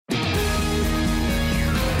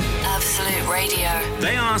Radio.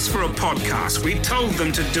 They asked for a podcast. We told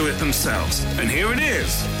them to do it themselves. And here it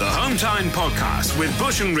is, the Home Time Podcast with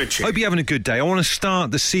Bush and Richie. Hope you're having a good day. I want to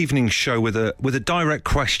start this evening's show with a direct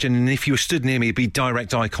question, and if you were stood near me, it'd be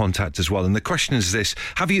direct eye contact as well. And the question is this: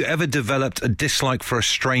 have you ever developed a dislike for a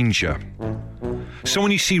stranger?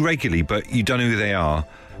 Someone you see regularly, but you don't know who they are,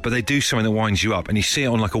 but they do something that winds you up, and you see it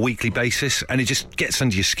on like a weekly basis, and it just gets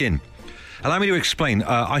under your skin. Allow me to explain.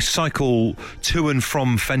 I cycle to and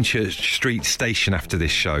from Fenchurch Street Station after this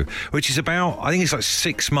show, which is about, I think it's like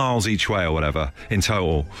 6 miles each way or whatever in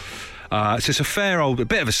total. So it's a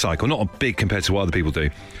bit of a cycle, not big compared to what other people do.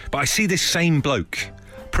 But I see this same bloke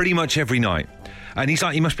pretty much every night. And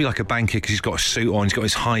he must be like a banker because he's got a suit on, he's got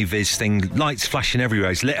his high-vis thing, lights flashing everywhere,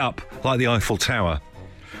 he's lit up like the Eiffel Tower.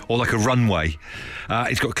 Or like a runway.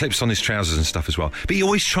 He's got clips on his trousers and stuff as well. But he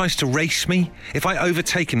always tries to race me. If I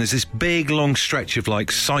overtake him, there's this big, long stretch of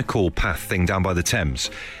like cycle path thing down by the Thames.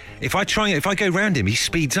 If I go round him, he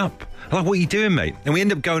speeds up. I'm like, what are you doing, mate? And we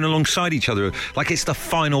end up going alongside each other like it's the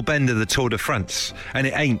final bend of the Tour de France. And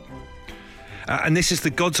it ain't. And this is the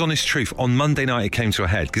God's honest truth. On Monday night, it came to a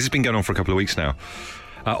head, because it's been going on for a couple of weeks now.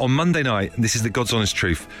 On Monday night, this is the God's honest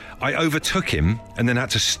truth, I overtook him and then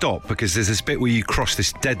had to stop because there's this bit where you cross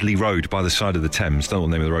this deadly road by the side of the Thames. Don't know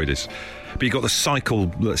what the name of the road is. But you got the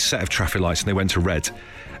cycle set of traffic lights and they went to red.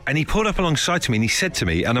 And he pulled up alongside to me and he said to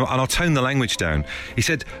me, and I'll tone the language down, he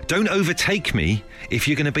said, don't overtake me if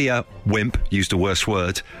you're going to be a wimp, used a worse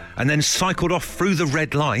word, and then cycled off through the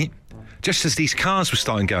red light just as these cars were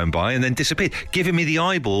starting going by and then disappeared, giving me the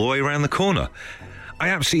eyeball all the way around the corner. I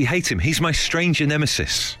absolutely hate him. He's my stranger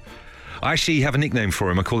nemesis. I actually have a nickname for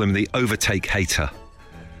him. I call him the overtake hater.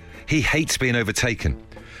 He hates being overtaken.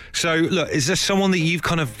 So, look, is there someone that you've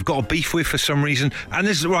kind of got a beef with for some reason? And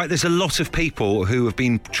there's a lot of people who have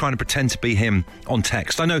been trying to pretend to be him on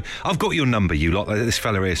text. I know, I've got your number, you lot. This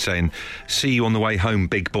fella here saying, see you on the way home,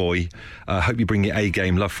 big boy. Hope you bring your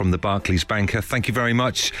A-game. Love from the Barclays banker. Thank you very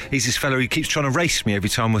much. He's this fella who keeps trying to race me every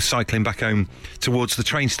time we're cycling back home towards the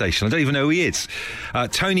train station. I don't even know who he is.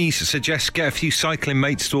 Tony suggests get a few cycling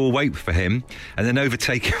mates to all wait for him and then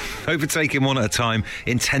overtake him one at a time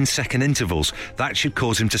in 10-second intervals. That should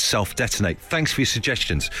cause him to self-detonate. Thanks for your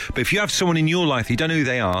suggestions. But if you have someone in your life, you don't know who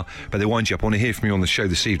they are, but they wind you up, I want to hear from you on the show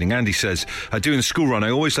this evening. Andy says, doing the school run, I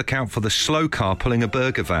always look out for the slow car pulling a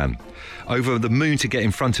burger van. Over the moon to get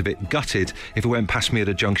in front of it, gutted if it went past me at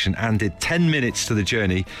a junction, and did 10 minutes to the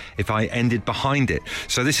journey if I ended behind it.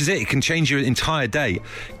 So this is it. It can change your entire day.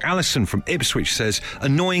 Alison from Ipswich says,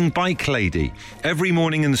 annoying bike lady. Every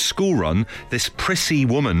morning in the school run, this prissy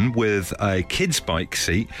woman with a kid's bike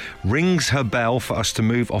seat rings her bell for us to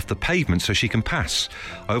move off the pavement so she can pass.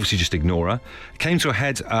 I obviously just ignore her. Came to a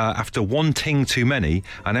head after wanting too many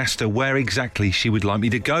and asked her where exactly she would like me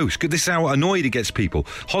to go. This is how annoyed it gets people.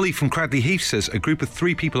 Holly from Cradley Heath says, a group of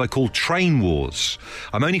 3 people I call train wars.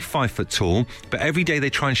 I'm only 5 foot tall, but every day they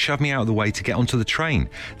try and shove me out of the way to get onto the train.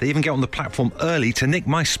 They even get on the platform early to nick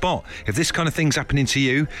my spot. If this kind of thing's happening to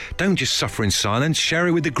you, don't just suffer in silence, share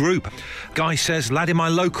it with the group. Guy says, lad in my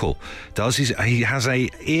local he has a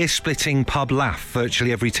ear-splitting pub laugh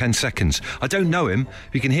virtually every 10 seconds. I don't know him,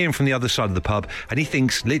 but you can hear him from the other side of the pub, and he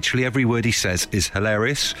thinks literally every word he says is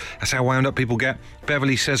hilarious. That's how wound up people get.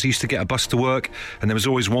 Beverly says, I used to get a bus to work, and there was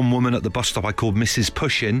always one woman at the bus stop I called Mrs.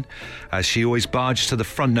 Pushin, as she always barged to the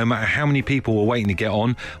front no matter how many people were waiting to get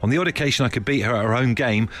on. On the odd occasion I could beat her at her own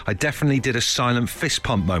game, I definitely did a silent fist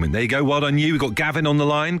pump moment. There you go, well done you. We've got Gavin on the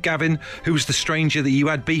line. Gavin, who was the stranger that you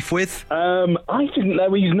had beef with? I didn't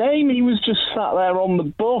know his name. He was just sat there on the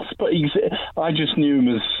bus, but I just knew him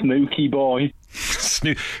as Snooky Boy.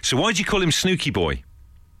 So why did you call him Snooky Boy?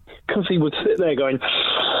 Because he would sit there going...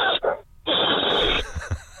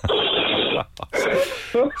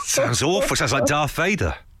 Sounds awful. Sounds like Darth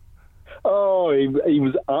Vader. Oh, he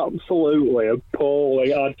was absolutely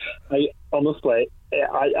appalling. I honestly,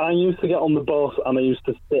 I used to get on the bus and I used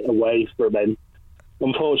to sit away from him.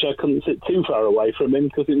 Unfortunately, I couldn't sit too far away from him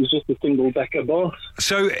because it was just a single-decker bus.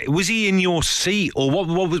 So, was he in your seat, or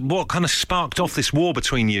what kind of sparked off this war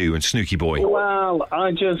between you and Snooky Boy? Well,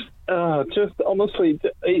 I just honestly,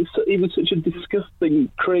 he was such a disgusting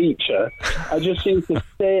creature. I just used to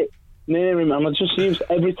sit near him, and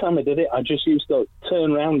every time I did it, I just used to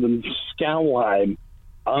turn around and scowl at him.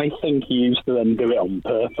 I think he used to then do it on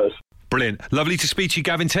purpose. Brilliant. Lovely to speak to you,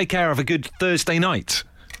 Gavin. Take care. Have a good Thursday night.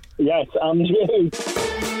 Yes, and you.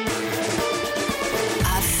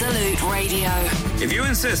 Absolute Radio. If you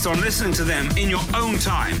insist on listening to them in your own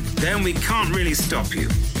time, then we can't really stop you.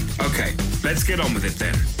 Okay, let's get on with it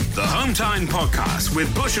then. The Home Time Podcast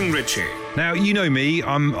with Bush and Richie. Now, you know me,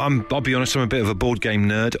 I'll be honest, I'm a bit of a board game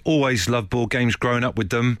nerd. Always loved board games, growing up with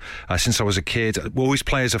them since I was a kid. We always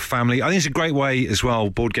play as a family. I think it's a great way as well,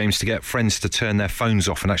 board games, to get friends to turn their phones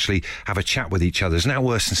off and actually have a chat with each other. It's now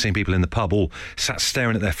worse than seeing people in the pub all sat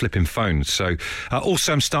staring at their flipping phones. So,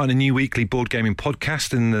 also, I'm starting a new weekly board gaming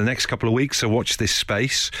podcast in the next couple of weeks, so watch this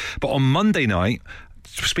space. But on Monday night,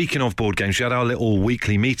 speaking of board games, we had our little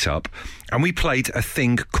weekly meet-up, and we played a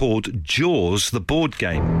thing called Jaws, the board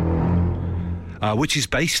game. Which is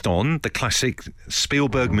based on the classic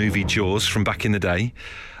Spielberg movie Jaws from back in the day.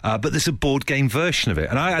 But there's a board game version of it.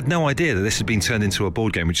 And I had no idea that this had been turned into a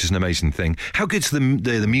board game, which is an amazing thing. How good's the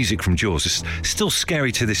music from Jaws? It's still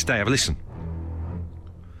scary to this day. Have a listen.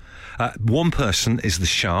 One person is the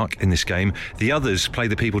shark in this game. The others play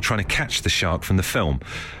the people trying to catch the shark from the film.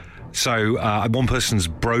 So one person's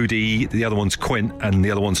Brody, the other one's Quint, and the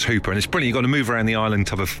other one's Hooper. And it's brilliant. You've got to move around the island,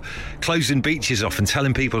 type of closing beaches off and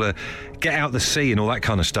telling people to get out the sea and all that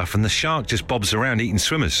kind of stuff. And the shark just bobs around eating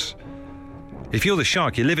swimmers. If you're the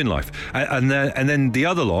shark, you're living life. And then the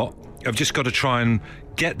other lot have just got to try and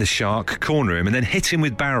get the shark, corner him, and then hit him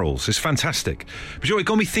with barrels. It's fantastic. But you know, it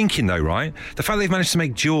got me thinking, though, right? The fact they've managed to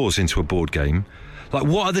make Jaws into a board game. Like,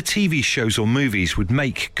 what other TV shows or movies would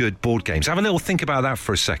make good board games? Have a little think about that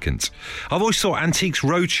for a second. I've always thought Antiques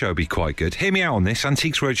Roadshow would be quite good. Hear me out on this.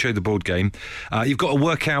 Antiques Roadshow, the board game. You've got to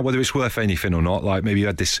work out whether it's worth anything or not. Like, maybe you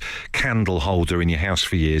had this candle holder in your house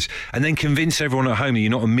for years, and then convince everyone at home that you're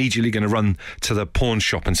not immediately going to run to the pawn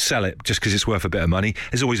shop and sell it just because it's worth a bit of money.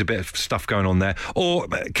 There's always a bit of stuff going on there. Or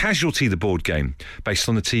Casualty, the board game, based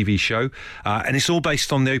on the TV show. And it's all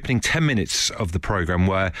based on the opening 10 minutes of the programme,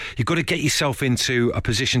 where you've got to get yourself into a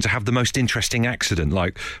position to have the most interesting accident,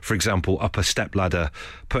 like, for example, up a step ladder,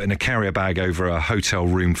 putting a carrier bag over a hotel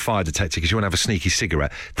room fire detector because you want to have a sneaky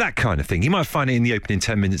cigarette, that kind of thing. You might find it in the opening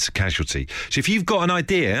 10 minutes of Casualty. So if you've got an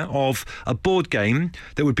idea of a board game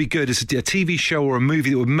that would be good as a TV show or a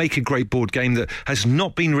movie that would make a great board game that has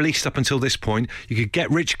not been released up until this point, you could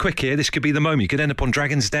get rich quick here. This could be the moment. You could end up on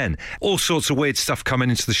Dragon's Den. All sorts of weird stuff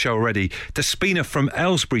coming into the show already. Despina from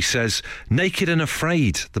Aylesbury says, Naked and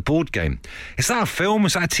Afraid, the board game. Is that a film?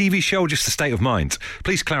 Was that a TV show or just a state of mind?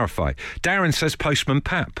 Please clarify. Darren says Postman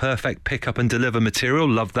Pat, perfect pick up and deliver material.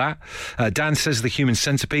 Love that. Dan says The Human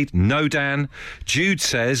Centipede. No, Dan. Jude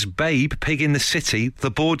says Babe, Pig in the City,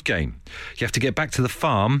 the board game. You have to get back to the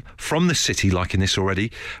farm from the city, like in this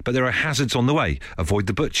already, but there are hazards on the way. Avoid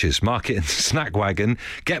the butchers, market and snack wagon,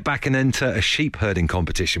 get back and enter a sheep herding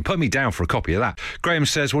competition. Put me down for a copy of that. Graham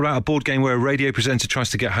says, what about a board game where a radio presenter tries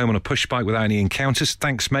to get home on a push bike without any encounters?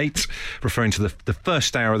 Thanks, mate. Referring to the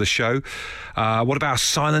first hour of the show. What about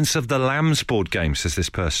Silence of the Lambs board game, says this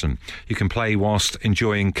person. You can play whilst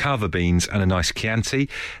enjoying cava beans and a nice Chianti.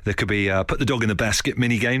 There could be Put the Dog in the Basket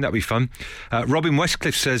mini game. That'd be fun. Robin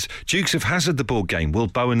Westcliffe says Dukes of Hazzard the board game. Will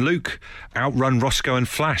Bo and Luke outrun Roscoe and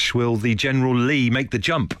Flash? Will the General Lee make the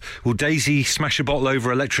jump? Will Daisy smash a bottle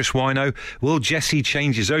over Electrus Wino? Will Jesse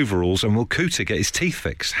change his overalls? And will Cooter get his teeth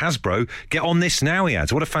fixed? Hasbro, get on this now, he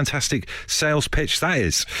adds. What a fantastic sales pitch that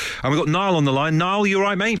is. And we've got Niall on the line. Niall, you all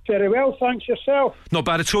right, mate? Very well, thanks. Yourself? Not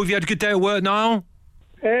bad at all. Have you had a good day at work, Niall?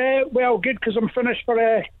 Well, good, because I'm finished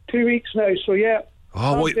for 2 weeks now, so yeah.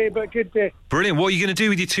 Oh, bad day, but good day. Brilliant. What are you going to do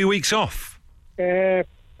with your 2 weeks off? Bit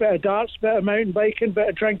of darts, bit of mountain biking, bit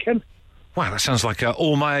of drinking. Wow, that sounds like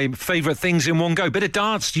all my favourite things in one go. Bit of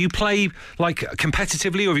darts. Do you play, like,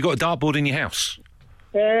 competitively, or have you got a dartboard in your house?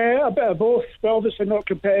 A bit of both, but obviously not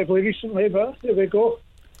competitively recently, but there we go.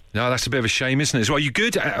 No, that's a bit of a shame, isn't it? Well, are you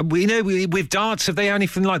good? With darts, have they have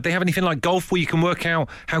anything like golf where you can work out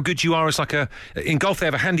how good you are as in golf they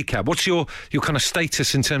have a handicap. What's your kind of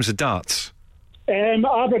status in terms of darts?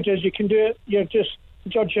 Averages, you can do it. You just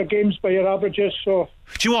judge your games by your averages. So,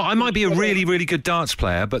 do you know what? I might be a really, really good darts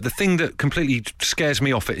player, but the thing that completely scares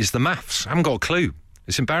me off it is the maths. I haven't got a clue.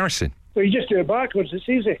 It's embarrassing. Well, you just do it backwards. It's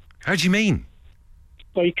easy. How do you mean?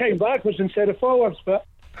 Well, you count backwards instead of forwards, but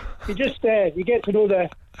you just you get to know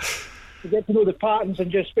the patterns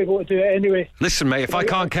and just be able to do it anyway. Listen, mate, if I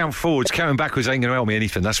can't count forwards, counting backwards ain't going to help me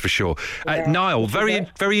anything, that's for sure. Niall,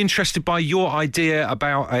 very interested by your idea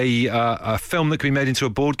about a film that could be made into a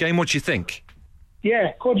board game. What do you think?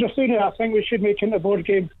 Yeah, Quadrophenia, I think we should make into a board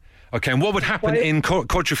game. OK, and what would happen in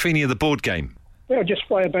Quadrophenia, the board game? Well, just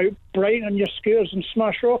fly about Brighton on your scooters and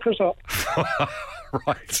smash rockers up.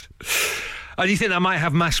 Right. And do you think that might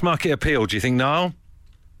have mass market appeal, do you think, Niall?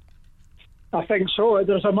 I think so.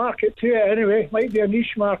 There's a market to it anyway. Might be a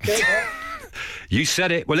niche market. You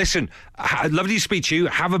said it. Well, listen, lovely to speak to you.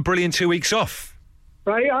 Have a brilliant 2 weeks off.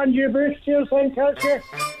 Right, and you, Bruce. Cheers, then, catch you.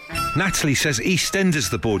 Natalie says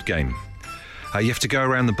EastEnders, the board game. You have to go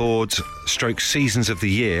around the board / seasons of the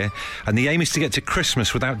year, and the aim is to get to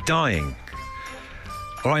Christmas without dying.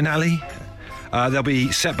 All right, Natalie? There'll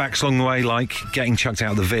be setbacks along the way, like getting chucked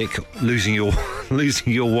out of the Vic, losing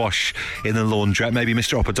your wash in the laundrette. Maybe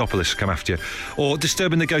Mr. Papadopoulos come after you, or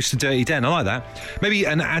disturbing the ghost of Dirty Den. I like that. Maybe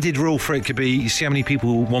an added rule for it could be: you see how many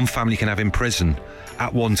people one family can have in prison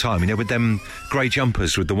at one time. You know, with them grey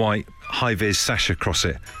jumpers with the white high-vis sash across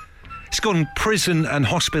it. It's gone prison and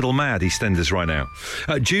hospital mad, EastEnders, right now.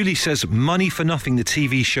 Julie says, Money for Nothing, the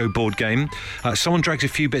TV show board game. Someone drags a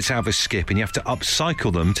few bits out of a skip and you have to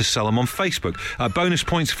upcycle them to sell them on Facebook. Bonus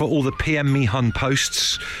points for all the PM Me Hun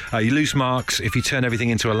posts. You lose marks if you turn everything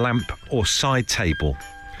into a lamp or side table.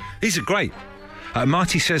 These are great.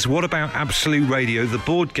 Marty says, what about Absolute Radio, the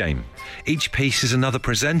board game? Each piece is another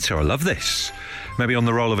presenter. I love this. Maybe on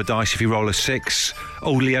the roll of a dice, if you roll a 6.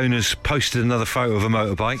 Old Leona's posted another photo of a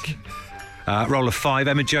motorbike. Roll of 5.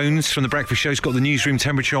 Emma Jones from The Breakfast Show's got the newsroom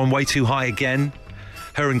temperature on way too high again.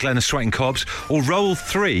 Her and Glenn are sweating cobs. Or roll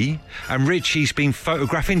 3, and Richie's been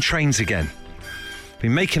photographing trains again.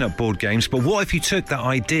 Been making up board games, but what if you took that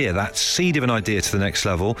idea, that seed of an idea, to the next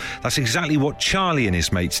level? That's exactly what Charlie and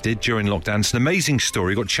his mates did during lockdown. It's an amazing story.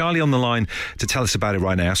 We've got Charlie on the line to tell us about it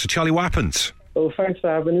right now. So, Charlie, what happened? Well, thanks for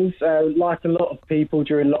having us. Like a lot of people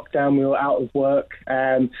during lockdown, we were out of work,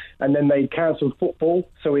 and then they cancelled football,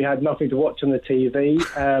 so we had nothing to watch on the TV.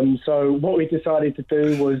 So what we decided to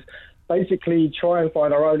do was basically try and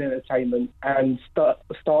find our own entertainment and start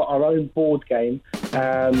our own board game.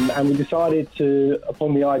 And we decided to,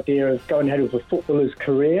 upon the idea of going ahead with a footballer's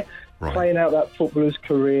career, playing out that footballer's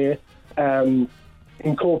career,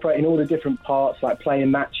 incorporating all the different parts, like playing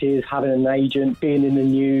matches, having an agent, being in the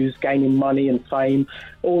news, gaining money and fame,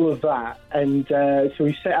 all of that. And so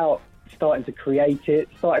we set out starting to create it,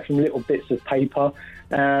 started from little bits of paper,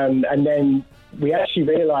 and then we actually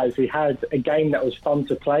realised we had a game that was fun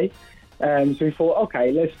to play. So we thought,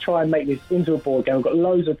 OK, let's try and make this into a board game. We've got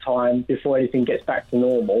loads of time before anything gets back to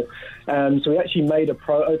normal. So we actually made a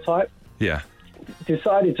prototype. Yeah.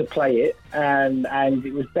 Decided to play it, and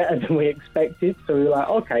it was better than we expected. So we were like,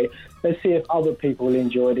 OK, let's see if other people will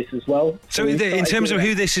enjoy this as well. So in terms of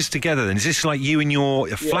who this is together, then, is this like you and your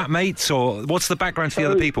flatmates, or what's the background for the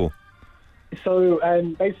other people? So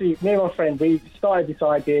basically, me and my friend, we started this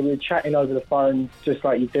idea. We were chatting over the phone, just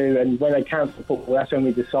like you do, and when they cancelled football, that's when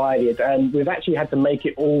we decided. And we've actually had to make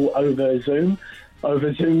it all over Zoom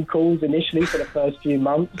calls initially for the first few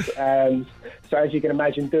months. So as you can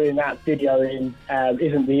imagine, doing that videoing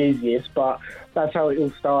isn't the easiest, but that's how it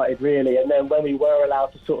all started, really. And then when we were allowed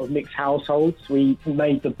to sort of mix households, we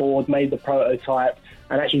made the board, made the prototype,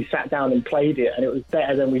 and actually sat down and played it, and it was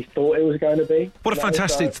better than we thought it was going to be. What a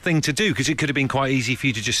fantastic thing to do, because it could have been quite easy for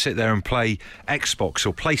you to just sit there and play Xbox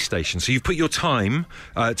or PlayStation. So you've put your time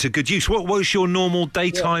to good use. What was your normal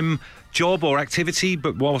daytime job or activity,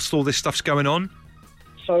 but whilst all this stuff's going on?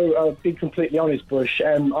 So, be completely honest, Bush,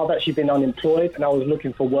 I've actually been unemployed and I was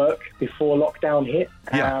looking for work before lockdown hit.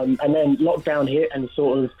 And then lockdown hit and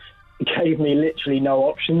sort of gave me literally no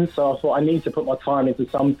options. So I thought I need to put my time into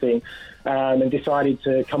something, and decided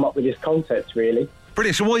to come up with this concept, really.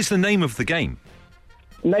 Brilliant. So what is the name of the game?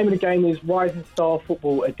 The name of the game is Rising Star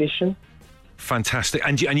Football Edition. Fantastic.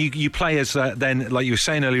 And you play as, then, like you were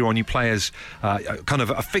saying earlier on, you play as kind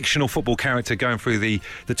of a fictional football character going through the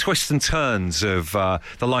twists and turns of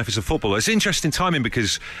the life as a footballer. It's interesting timing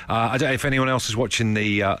because I don't know if anyone else is watching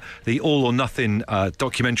the All or Nothing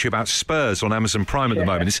documentary about Spurs on Amazon Prime at the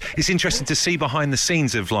moment. It's interesting to see behind the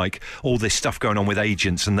scenes of like all this stuff going on with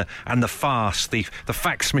agents and the farce, the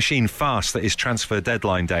fax machine farce that is transfer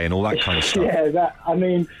deadline day and all that kind of stuff. Yeah,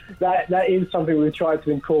 that is something we've tried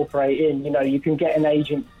to incorporate in. You know, you can get an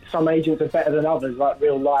agent. Some agents are better than others, like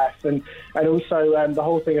real life, and also the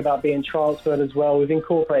whole thing about being transferred as well. We've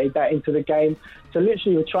incorporated that into the game. So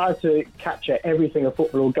literally, we try to capture everything a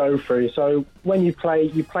footballer will go through. So when you play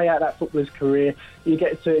out that footballer's career. You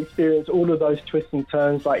get to experience all of those twists and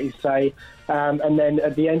turns, like you say, and then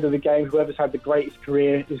at the end of the game, whoever's had the greatest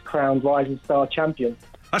career is crowned Rising Star champion.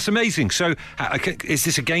 That's amazing. So is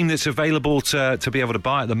this a game that's available to be able to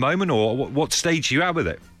buy at the moment, or what stage are you at with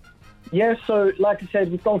it? Yeah, so like I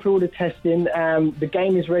said, we've gone through all the testing. The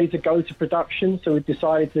game is ready to go to production, so we've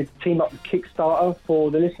decided to team up with Kickstarter.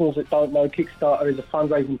 For the listeners that don't know, Kickstarter is a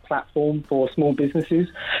fundraising platform for small businesses.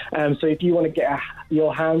 So if you want to get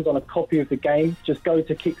your hands on a copy of the game, just go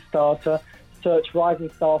to Kickstarter, search Rising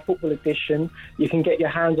Star Football Edition. You can get your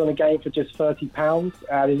hands on a game for just £30.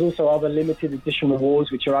 There's also other limited edition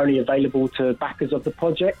rewards which are only available to backers of the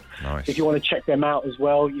project. Nice. If you want to check them out as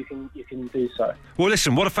well, you can do so. Well,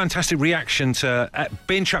 listen, what a fantastic reaction to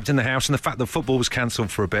being trapped in the house and the fact that football was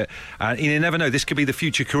cancelled for a bit. You never know, this could be the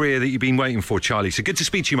future career that you've been waiting for, Charlie. So good to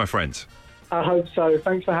speak to you, my friend. I hope so.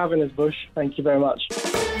 Thanks for having us, Bush. Thank you very much.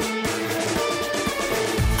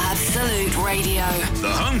 Absolute Radio.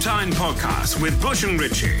 The Hometime Podcast with Bush and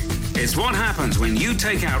Ritchie. It's what happens when you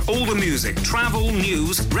take out all the music, travel,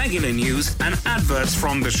 news, regular news, and adverts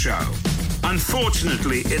from the show.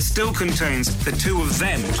 Unfortunately, it still contains the two of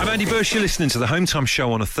them. I'm Andy Bush. You're listening to the Hometime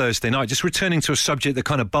Show on a Thursday night. Just returning to a subject that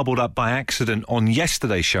kind of bubbled up by accident on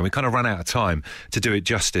yesterday's show. We kind of ran out of time to do it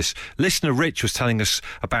justice. Listener Rich was telling us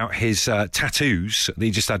about his tattoos that he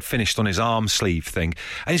just had finished on his arm sleeve thing.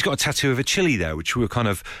 And he's got a tattoo of a chili there, which we were kind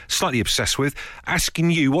of slightly obsessed with. Asking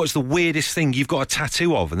you, what's the weirdest thing you've got a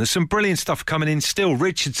tattoo of? And there's some brilliant stuff coming in still.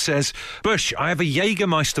 Richard says, Bush, I have a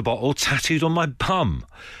Jägermeister bottle tattooed on my bum.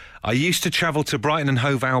 I used to travel to Brighton and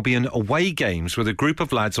Hove Albion away games with a group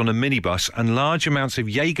of lads on a minibus, and large amounts of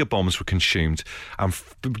Jaeger bombs were consumed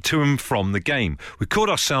to and from the game. We called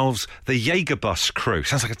ourselves the Jägerbus crew.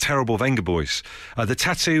 Sounds like a terrible Wenger boys. The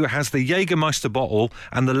tattoo has the Jägermeister bottle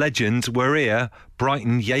and the legend, "We're here,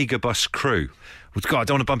 Brighton Jägerbus crew." God, I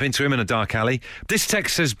don't want to bump into him in a dark alley. This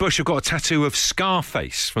text says, Bush, I've got a tattoo of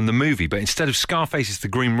Scarface from the movie, but instead of Scarface, it's the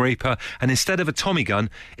Grim Reaper, and instead of a Tommy gun,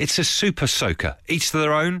 it's a Super Soaker. Each to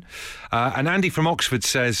their own. And Andy from Oxford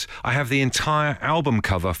says, I have the entire album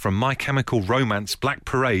cover from My Chemical Romance, Black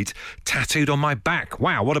Parade, tattooed on my back.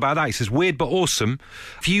 Wow, what about that? He says, weird but awesome.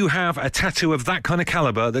 If you have a tattoo of that kind of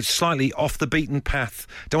calibre that's slightly off the beaten path,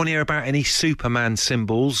 don't want to hear about any Superman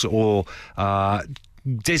symbols or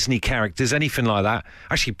Disney characters, anything like that.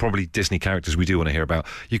 Actually, probably Disney characters we do want to hear about.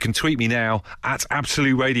 You can tweet me now at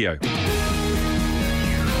Absolute Radio. The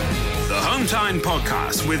Hometime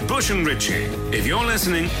Podcast with Bush and Ritchie. If you're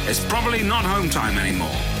listening, it's probably not Hometime anymore,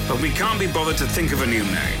 but we can't be bothered to think of a new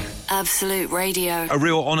name. Absolute Radio. A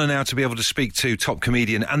real honour now to be able to speak to top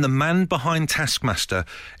comedian and the man behind Taskmaster.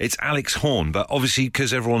 It's Alex Horne, but obviously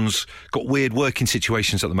because everyone's got weird working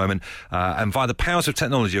situations at the moment, and via the powers of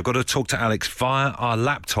technology, I've got to talk to Alex via our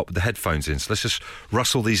laptop with the headphones in. So let's just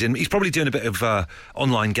rustle these in. He's probably doing a bit of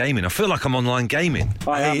online gaming. I feel like I'm online gaming.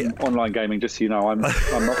 I am online gaming, just so you know. I'm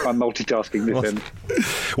multitasking this end.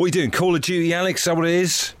 What are you doing? Call of Duty, Alex? Is that what it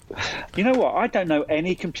is? You know what? I don't know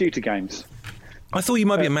any computer games. I thought you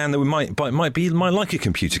might be a man that might like a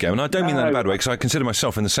computer game, and I don't mean that in a bad way, because I consider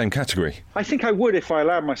myself in the same category. I think I would if I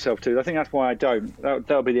allowed myself to. I think that's why I don't.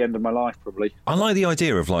 That'll be the end of my life, probably. I like the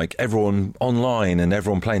idea of like everyone online and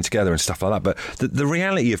everyone playing together and stuff like that, but the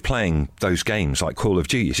reality of playing those games like Call of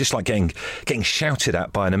Duty, it's just like getting shouted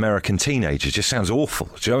at by an American teenager. It just sounds awful.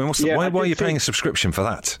 Do you know what I mean? Why are you paying a subscription for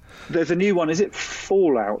that? There's a new one, is it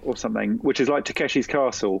Fallout or something, which is like Takeshi's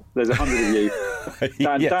Castle. There's 100 of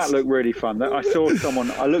you. That looked really fun.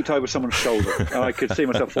 I looked over someone's shoulder and I could see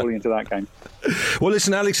myself falling into that game. Well,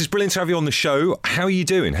 listen, Alex, it's brilliant to have you on the show. How are you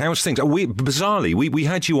doing? How's things? Bizarrely, we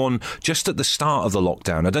had you on just at the start of the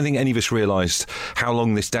lockdown. I don't think any of us realised how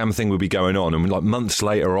long this damn thing would be going on, and like months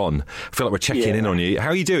later on, I feel like we're checking in on you. How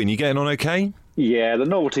are you doing? You getting on okay? Yeah, the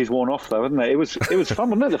novelty's worn off though, hasn't it? It was fun,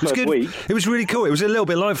 wasn't it, the first week? It was really cool. It was a little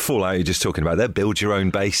bit like Fallout you're just talking about there. Build your own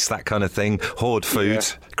base, that kind of thing. Hoard food,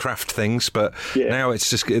 craft things. But now it's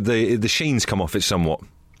just the sheen's come off it somewhat.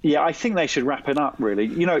 Yeah, I think they should wrap it up, really.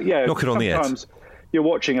 Knock it on the head. Sometimes you're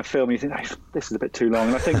watching a film and you think, this is a bit too long.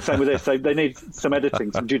 And I think same with this. They need some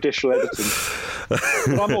editing, some judicial editing. But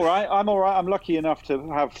I'm all right. I'm lucky enough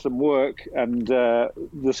to have some work, and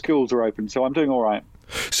the schools are open, so I'm doing all right.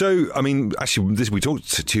 So, I mean, actually, we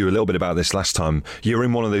talked to you a little bit about this last time. You're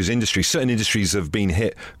in one of those industries. Certain industries have been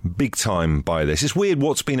hit big time by this. It's weird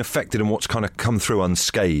what's been affected and what's kind of come through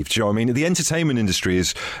unscathed. Do you know what I mean? The entertainment industry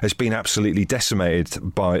has been absolutely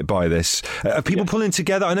decimated by this. Are people pulling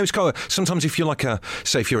together? I know it's kind of, sometimes if you're like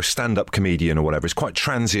if you're a stand-up comedian or whatever, it's quite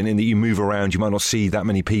transient in that you move around, you might not see that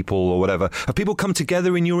many people or whatever. Have people come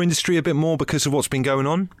together in your industry a bit more because of what's been going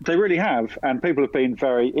on? They really have, and people have been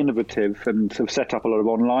very innovative and have set up a lot of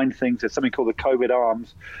online things. There's something called the COVID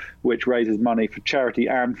Arms, which raises money for charity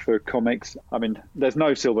and for comics. I mean, there's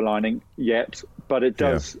no silver lining yet, but it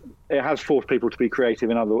does. Yeah. It has forced people to be creative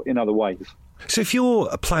in other ways. So if you're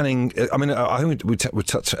planning, I mean, I think we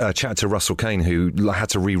chatted to Russell Kane, who had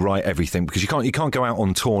to rewrite everything because you can't go out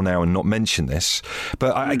on tour now and not mention this.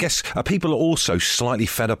 But I guess people are also slightly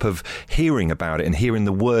fed up of hearing about it and hearing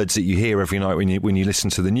the words that you hear every night when you listen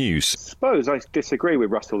to the news. I suppose I disagree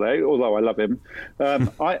with Russell there, although I love him.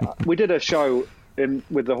 We did a show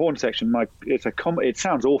with the horn section. It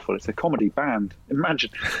sounds awful. It's a comedy band.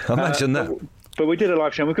 Imagine that. But we did a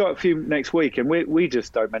live show, and we've got a few next week, and we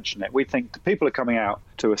just don't mention it. We think people are coming out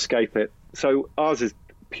to escape it. So ours is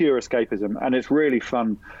pure escapism, and it's really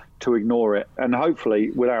fun to ignore it. And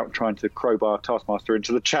hopefully, without trying to crowbar Taskmaster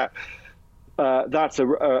into the chat, that's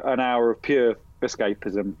an hour of pure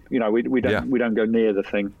escapism. You know, we don't go near the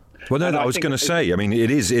thing. Well, no, I was going to say, I mean,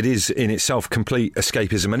 it is in itself complete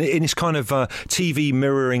escapism, and it's kind of TV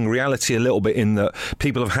mirroring reality a little bit in that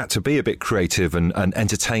people have had to be a bit creative and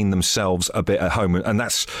entertain themselves a bit at home, and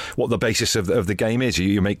that's what the basis of the game is.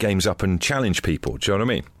 You make games up and challenge people. Do you know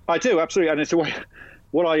what I mean? I do, absolutely, and it's a way.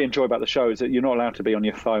 What I enjoy about the show is that you're not allowed to be on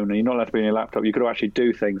your phone and you're not allowed to be on your laptop. You've got to actually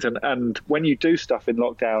do things, and when you do stuff in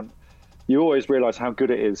lockdown, you always realise how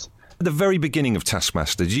good it is. At the very beginning of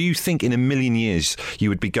Taskmaster, do you think in a million years you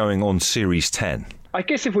would be going on Series 10? I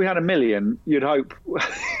guess if we had a million, you'd hope.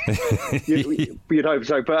 you'd hope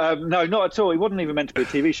so. But no, not at all. It wasn't even meant to be a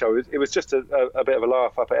TV show. It was just a bit of a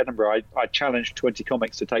laugh up at Edinburgh. I challenged 20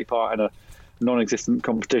 comics to take part in a non-existent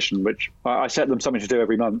competition, which I set them something to do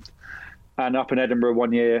every month. And up in Edinburgh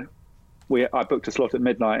one year, I booked a slot at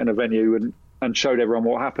midnight in a venue and showed everyone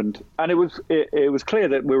what happened. And it was clear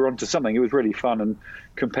that we were onto something. It was really fun and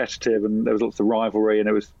competitive, and there was lots of rivalry, and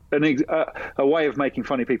it was a way of making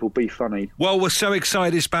funny people be funny. Well, we're so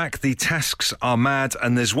excited it's back. The tasks are mad,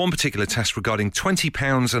 and there's one particular task regarding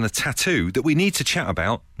 £20 and a tattoo that we need to chat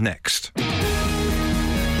about next.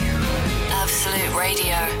 Absolute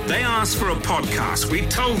Radio. They asked for a podcast. We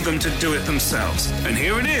told them to do it themselves. And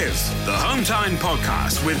here it is, the Home Time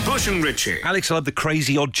Podcast with Bush and Richie. Alex, I love the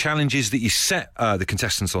crazy odd challenges that you set the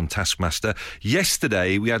contestants on Taskmaster.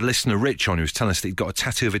 Yesterday, we had listener Rich on who was telling us that he'd got a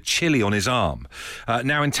tattoo of a chili on his arm.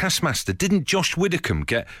 Now, in Taskmaster, didn't Josh Widdicombe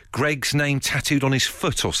get Greg's name tattooed on his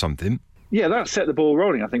foot or something? Yeah, that set the ball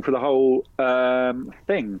rolling, I think, for the whole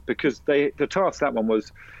thing, because the task, that one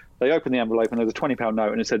was... They opened the envelope and there was a £20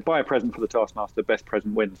 note and it said, buy a present for the Taskmaster, best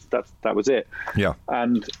present wins. That was it. Yeah.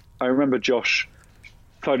 And I remember Josh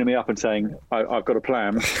phoning me up and saying, I've got a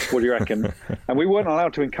plan. What do you reckon? And we weren't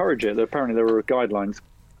allowed to encourage it. Apparently there were guidelines.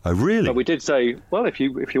 Oh, really? But we did say, well, if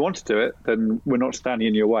you want to do it, then we're not standing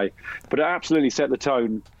in your way. But it absolutely set the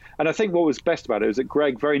tone. And I think what was best about it was that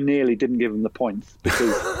Greg very nearly didn't give him the points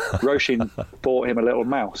because Roisin bought him a little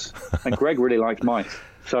mouse. And Greg really likes mice.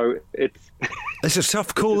 So it's a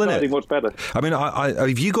tough call, isn't it? What's better? I mean,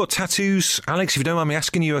 have you got tattoos, Alex? If you don't mind me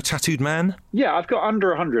asking, you a tattooed man? Yeah, I've got under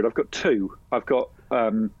 100. I've got two. I've got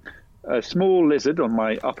a small lizard on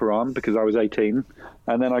my upper arm because I was 18,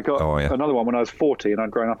 and then I got another one when I was 40 and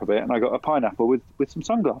I'd grown up a bit, and I got a pineapple with some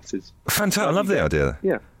sunglasses. Fantastic! I love the idea.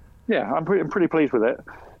 Yeah, I'm pretty pleased with it,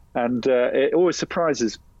 and it always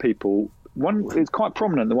surprises people. It's quite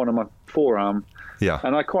prominent, the one on my forearm. Yeah,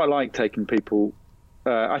 and I quite like taking people.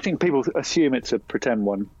 I think people assume it's a pretend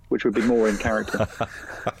one, which would be more in character.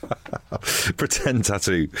 Pretend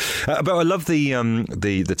tattoo. But I love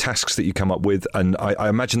the tasks that you come up with, and I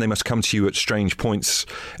imagine they must come to you at strange points,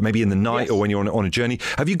 maybe in the night or when you're on a journey.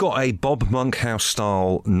 Have you got a Bob Monkhouse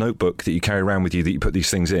style notebook that you carry around with you that you put these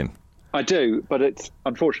things in? I do, but it's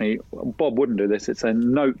unfortunately Bob wouldn't do this. It's a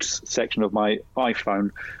notes section of my iPhone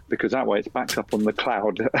because that way it's backed up on the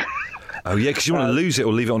cloud. Oh yeah, because you want to lose it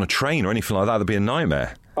or leave it on a train or anything like that. That'd be a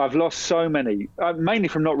nightmare. I've lost so many, mainly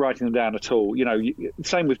from not writing them down at all. You know,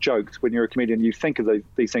 same with jokes. When you're a comedian, you think of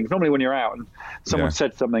these things. Normally, when you're out and someone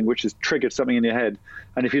said something which has triggered something in your head,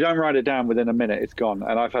 and if you don't write it down within a minute, it's gone.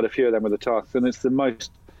 And I've had a few of them with the tasks, and it's the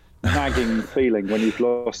most nagging feeling when you've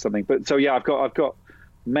lost something. But so yeah, I've got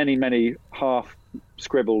many half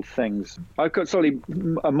scribbled things. I've got slightly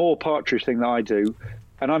a more Partridge thing that I do,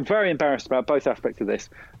 and I'm very embarrassed about both aspects of this.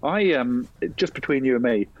 Just between you and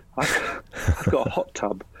me, I've got a hot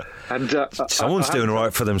tub, and someone's doing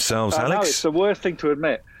right for themselves, Alex. I know, it's the worst thing to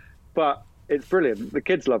admit, but it's brilliant. The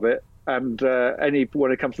kids love it, and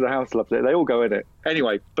anyone who comes to the house loves it. They all go in it.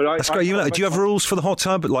 Anyway, but that's great. Do you have rules for the hot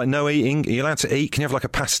tub? Like no eating? Are you allowed to eat? Can you have like a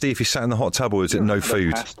pasty if you sat in the hot tub, or is it no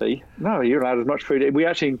food? Pasty? No, you're allowed as much food. We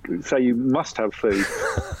actually say you must have food.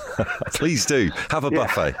 Please do have a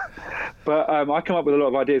buffet. But I come up with a lot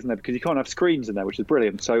of ideas in there because you can't have screens in there, which is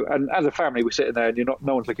brilliant. So, and as a family, we sit in there and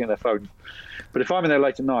no one's looking at their phone. But if I'm in there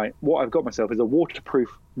late at night, what I've got myself is a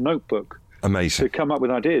waterproof notebook. Amazing. To come up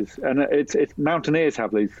with ideas, and it's mountaineers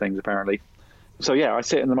have these things apparently. So yeah, I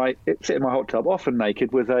sit in my hot tub, often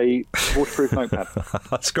naked, with a waterproof notepad.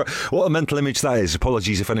 That's great. What a mental image that is.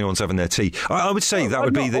 Apologies if anyone's having their tea. I would say that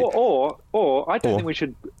would be the. Or I don't think we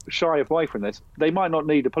should shy away from this. They might not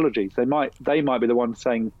need apologies. They might be the ones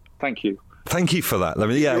saying thank you. Thank you for that. I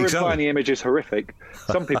mean, yeah, Your exactly. replying image is horrific.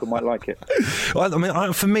 Some people might like it. Well, I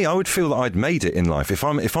mean, for me, I would feel that I'd made it in life if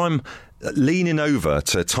I'm leaning over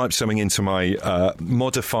to type something into my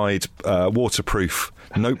modified waterproof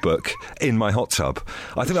notebook in my hot tub.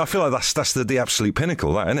 I feel like that's the absolute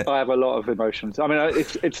pinnacle, that, isn't it? I have a lot of emotions. I mean,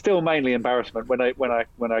 it's still mainly embarrassment when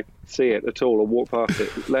I see it at all or walk past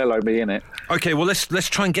it, let alone be in it. Okay, well, let's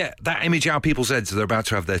try and get that image out of people's heads as they're about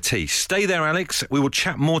to have their tea. Stay there, Alex. We will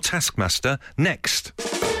chat more Taskmaster next.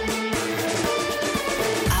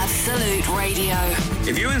 Absolute Radio.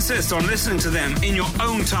 If you insist on listening to them in your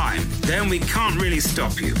own time, then we can't really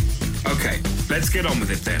stop you. Okay, let's get on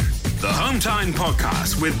with it then. The Home Time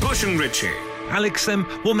Podcast with Bush and Richie. Alex, then,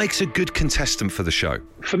 what makes a good contestant for the show?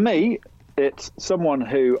 For me, it's someone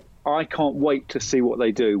who I can't wait to see what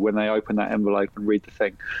they do when they open that envelope and read the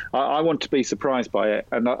thing. I want to be surprised by it,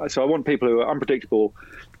 and so I want people who are unpredictable.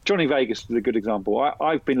 Johnny Vegas is a good example.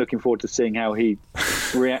 I've been looking forward to seeing how he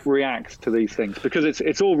reacts to these things, because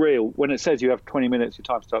it's all real. When it says you have 20 minutes, your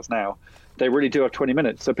time starts now, they really do have 20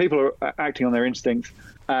 minutes. So people are acting on their instincts,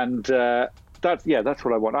 and that's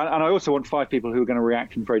what I want. And I also want 5 people who are going to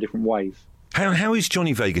react in very different ways. How is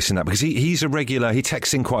Johnny Vegas in that? Because he's a regular. He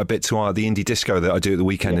texts in quite a bit to the indie disco that I do at the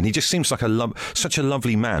weekend, and he just seems like such a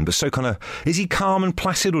lovely man. But so kind of, is he calm and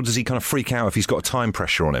placid, or does he kind of freak out if he's got a time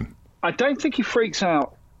pressure on him? I don't think he freaks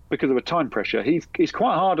out because of a time pressure. He's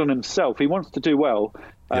quite hard on himself. He wants to do well.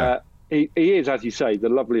 Yeah. He is, as you say, the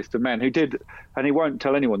loveliest of men who did, and he won't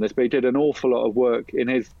tell anyone this, but he did an awful lot of work in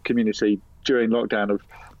his community during lockdown of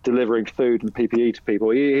delivering food and PPE to people.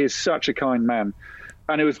 He is such a kind man.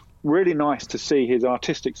 And it was really nice to see his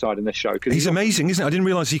artistic side in this show. He's amazing, isn't it? I didn't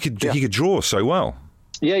realise he could draw so well.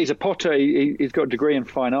 Yeah, he's a potter. He's got a degree in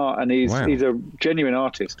fine art, and he's a genuine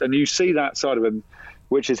artist. And you see that side of him,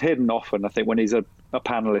 which is hidden often, I think, when he's a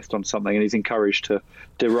panellist on something and he's encouraged to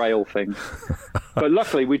derail things. But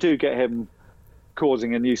luckily, we do get him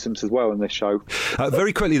causing a nuisance as well in this show.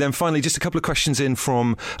 Very quickly then, finally, just a couple of questions in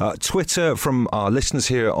from Twitter, from our listeners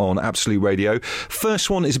here on Absolute Radio. First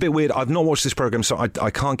one is a bit weird. I've not watched this programme, so I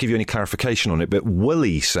can't give you any clarification on it, but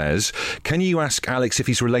Willie says, can you ask Alex if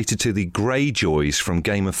he's related to the Greyjoys from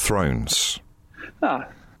Game of Thrones? The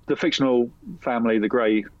fictional family, the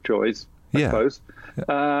Greyjoys, I suppose.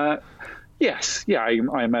 Yes,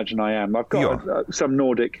 I imagine I am. I've got some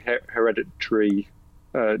Nordic hereditary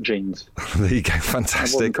genes. There you go, fantastic.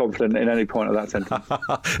 I wasn't confident in any point of that sentence.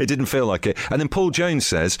 It didn't feel like it. And then Paul Jones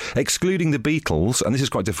says, excluding the Beatles, and this is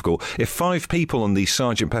quite difficult, if 5 people on the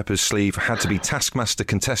Sgt. Pepper's sleeve had to be Taskmaster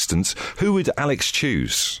contestants, who would Alex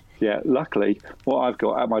choose? Yeah, luckily, what I've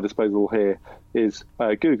got at my disposal here is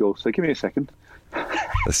Google, so give me a second.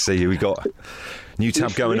 Let's see, we got new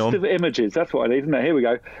tab going on. List of images, that's what I need, isn't it? Here we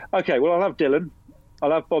go. Okay, well, I'll have Dylan.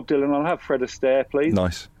 I'll have Bob Dylan. I'll have Fred Astaire, please.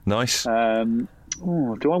 Nice.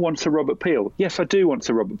 Do I want Sir Robert Peel? Yes, I do want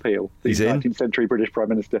Sir Robert Peel, the 19th century British Prime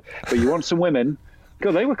Minister. But you want some women?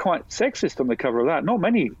 God, they were quite sexist on the cover of that. Not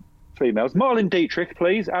many females. Marlene Dietrich,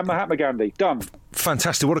 please, and Mahatma Gandhi. Done.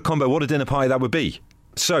 Fantastic. What a combo. What a dinner party that would be.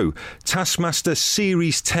 So, Taskmaster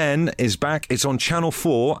Series 10 is back. It's on Channel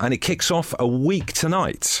 4, and it kicks off a week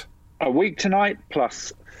tonight. A week tonight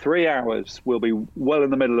plus 3 hours. We'll be well in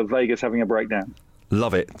the middle of Vegas having a breakdown.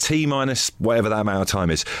 Love it. T minus whatever that amount of time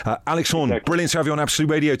is. Alex Horne, exactly. Brilliant to have you on Absolute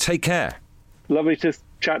Radio. Take care. Lovely to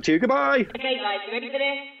chat to you. Goodbye. Okay, guys, you ready for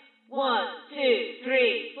this? 1, 2,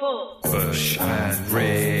 3, 4. Bush and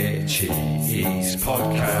Richie's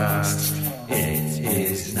podcast. It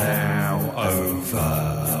is now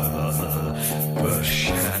over. Bush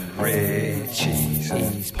and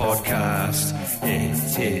Richie's podcast.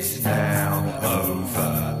 It is now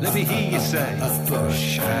over. Let me hear you say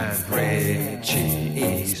Bush and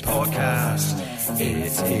Richie's podcast.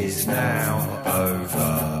 It is now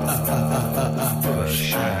over.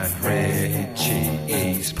 Bush and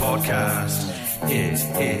Richie's podcast. It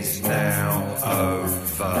is now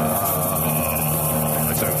over.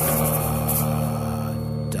 It's over.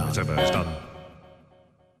 It's over. It's done.